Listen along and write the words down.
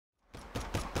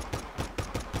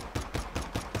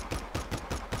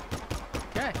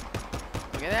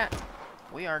Look at that.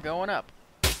 We are going up.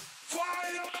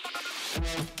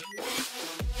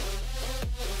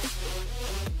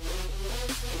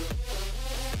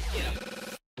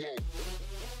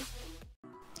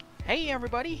 Hey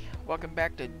everybody, welcome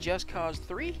back to Just Cause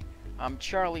 3. I'm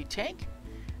Charlie Tank,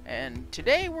 and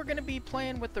today we're going to be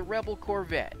playing with the Rebe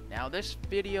Corvette. Now this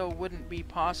video wouldn't be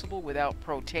possible without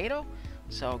Protato,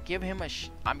 so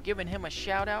I'm giving him a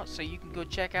shout out so you can go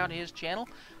check out his channel.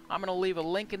 I'm going to leave a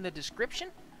link in the description.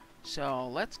 So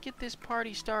let's get this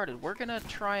party started. We're going to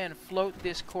try and float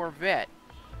this Corvette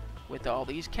with all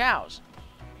these cows.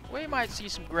 We might see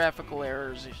some graphical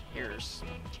errors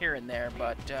here and there,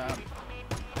 but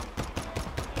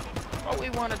what we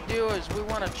want to do is we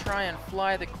want to try and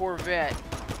fly the Corvette,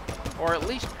 or at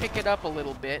least pick it up a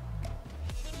little bit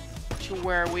to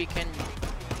where we can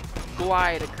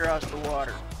glide across the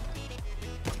water.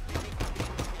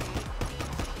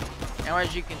 Now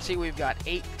as you can see, we've got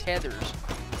 8 tethers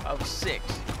of 6.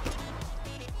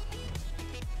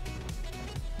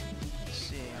 Let's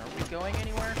see, are we going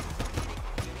anywhere?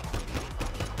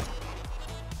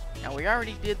 Now we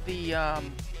already did the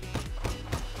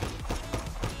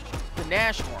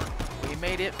Nashorn. We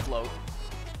made it float,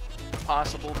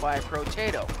 possible by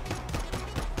Protato.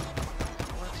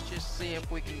 Let's just see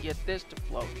if we can get this to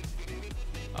float.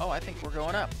 Oh, I think we're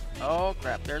going up. Oh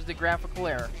crap, there's the graphical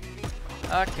error.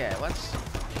 Okay, let's...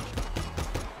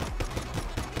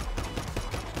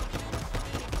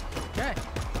 Okay,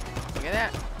 look at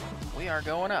that. We are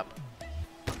going up.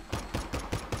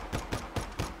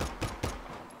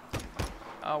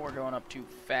 Oh, we're going up too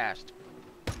fast.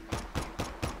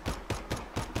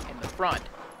 In the front.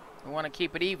 We want to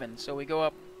keep it even, so we go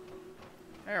up.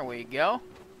 There we go.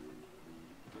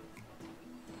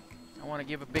 I want to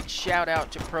give a big shout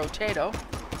out to Protato.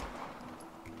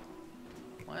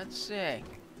 Let's see.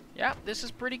 Yep, this is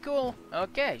pretty cool.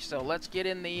 Okay, so let's get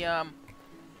in the,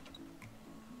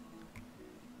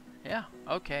 yeah,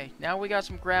 okay. Now we got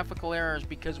some graphical errors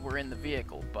because we're in the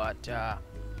vehicle, but, yeah.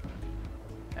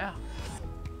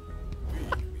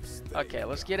 Okay,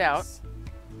 let's get out.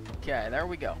 Okay, there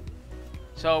we go.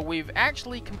 So we've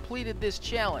actually completed this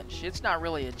challenge. It's not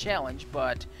really a challenge,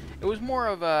 but it was more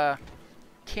of a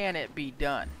can it be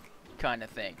done kind of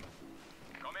thing.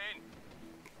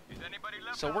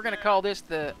 So we're going to call this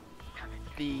the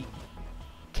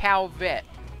CowVette.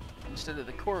 Instead of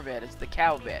the Corvette, it's the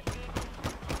CowVette.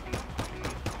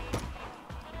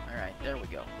 Alright, there we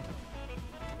go.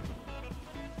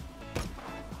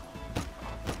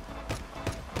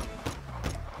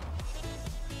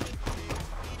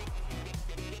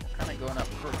 We're kind of going up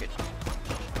crooked.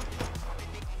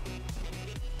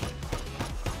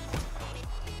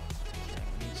 Okay,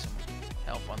 we need some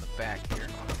help on the back here.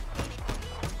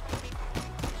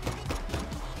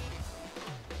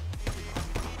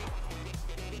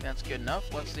 That's good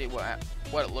enough. Let's see what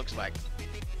it looks like.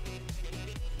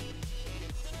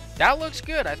 That looks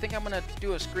good. I think I'm gonna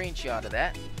do a screenshot of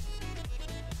that.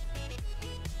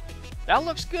 That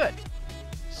looks good.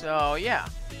 So yeah,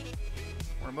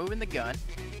 we're moving the gun.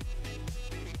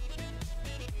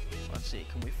 Let's see.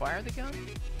 Can we fire the gun?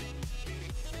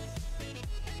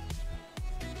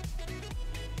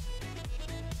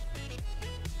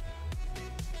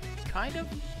 Kind of.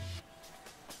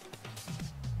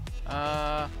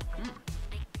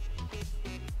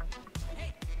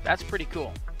 That's pretty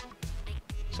cool.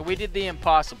 So we did the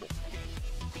impossible.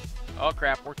 Oh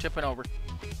crap, we're tipping over.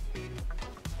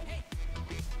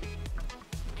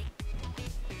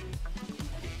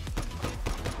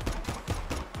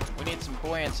 We need some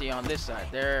buoyancy on this side.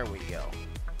 There we go.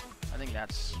 I think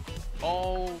that's...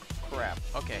 Oh crap.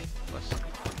 Okay, let's...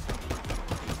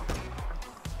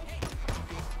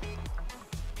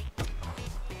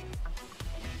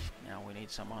 Now we need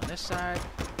some on this side.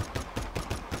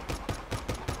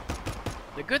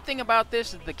 The good thing about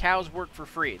this is the cows work for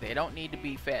free. They don't need to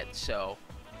be fed, so...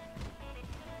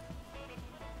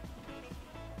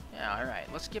 Yeah,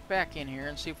 alright. Let's get back in here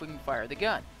and see if we can fire the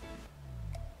gun.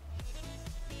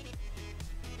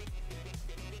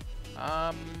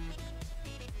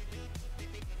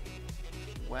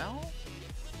 Well...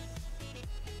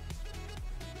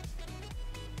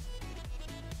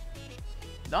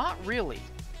 Not really.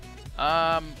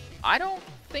 I don't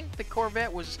think the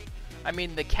Corvette was... I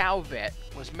mean, the CowVette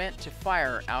was meant to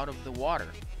fire out of the water.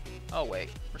 Oh,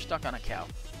 wait. We're stuck on a cow.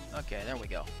 Okay, there we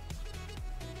go.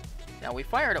 Now, we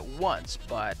fired it once,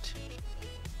 but...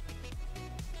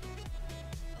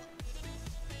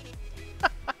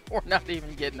 We're not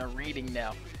even getting a reading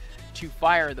now to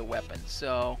fire the weapon,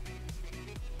 so...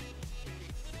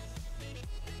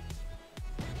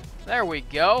 There we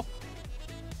go.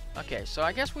 Okay, so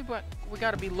I guess we we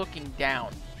got to be looking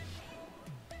down.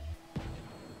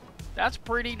 That's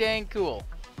pretty dang cool.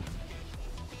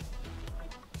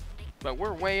 But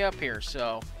we're way up here,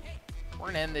 so we're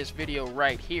going to end this video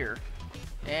right here.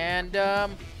 And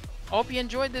hope you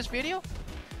enjoyed this video.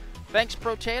 Thanks,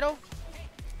 Protato.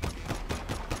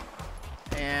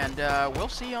 And we'll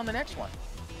see you on the next one.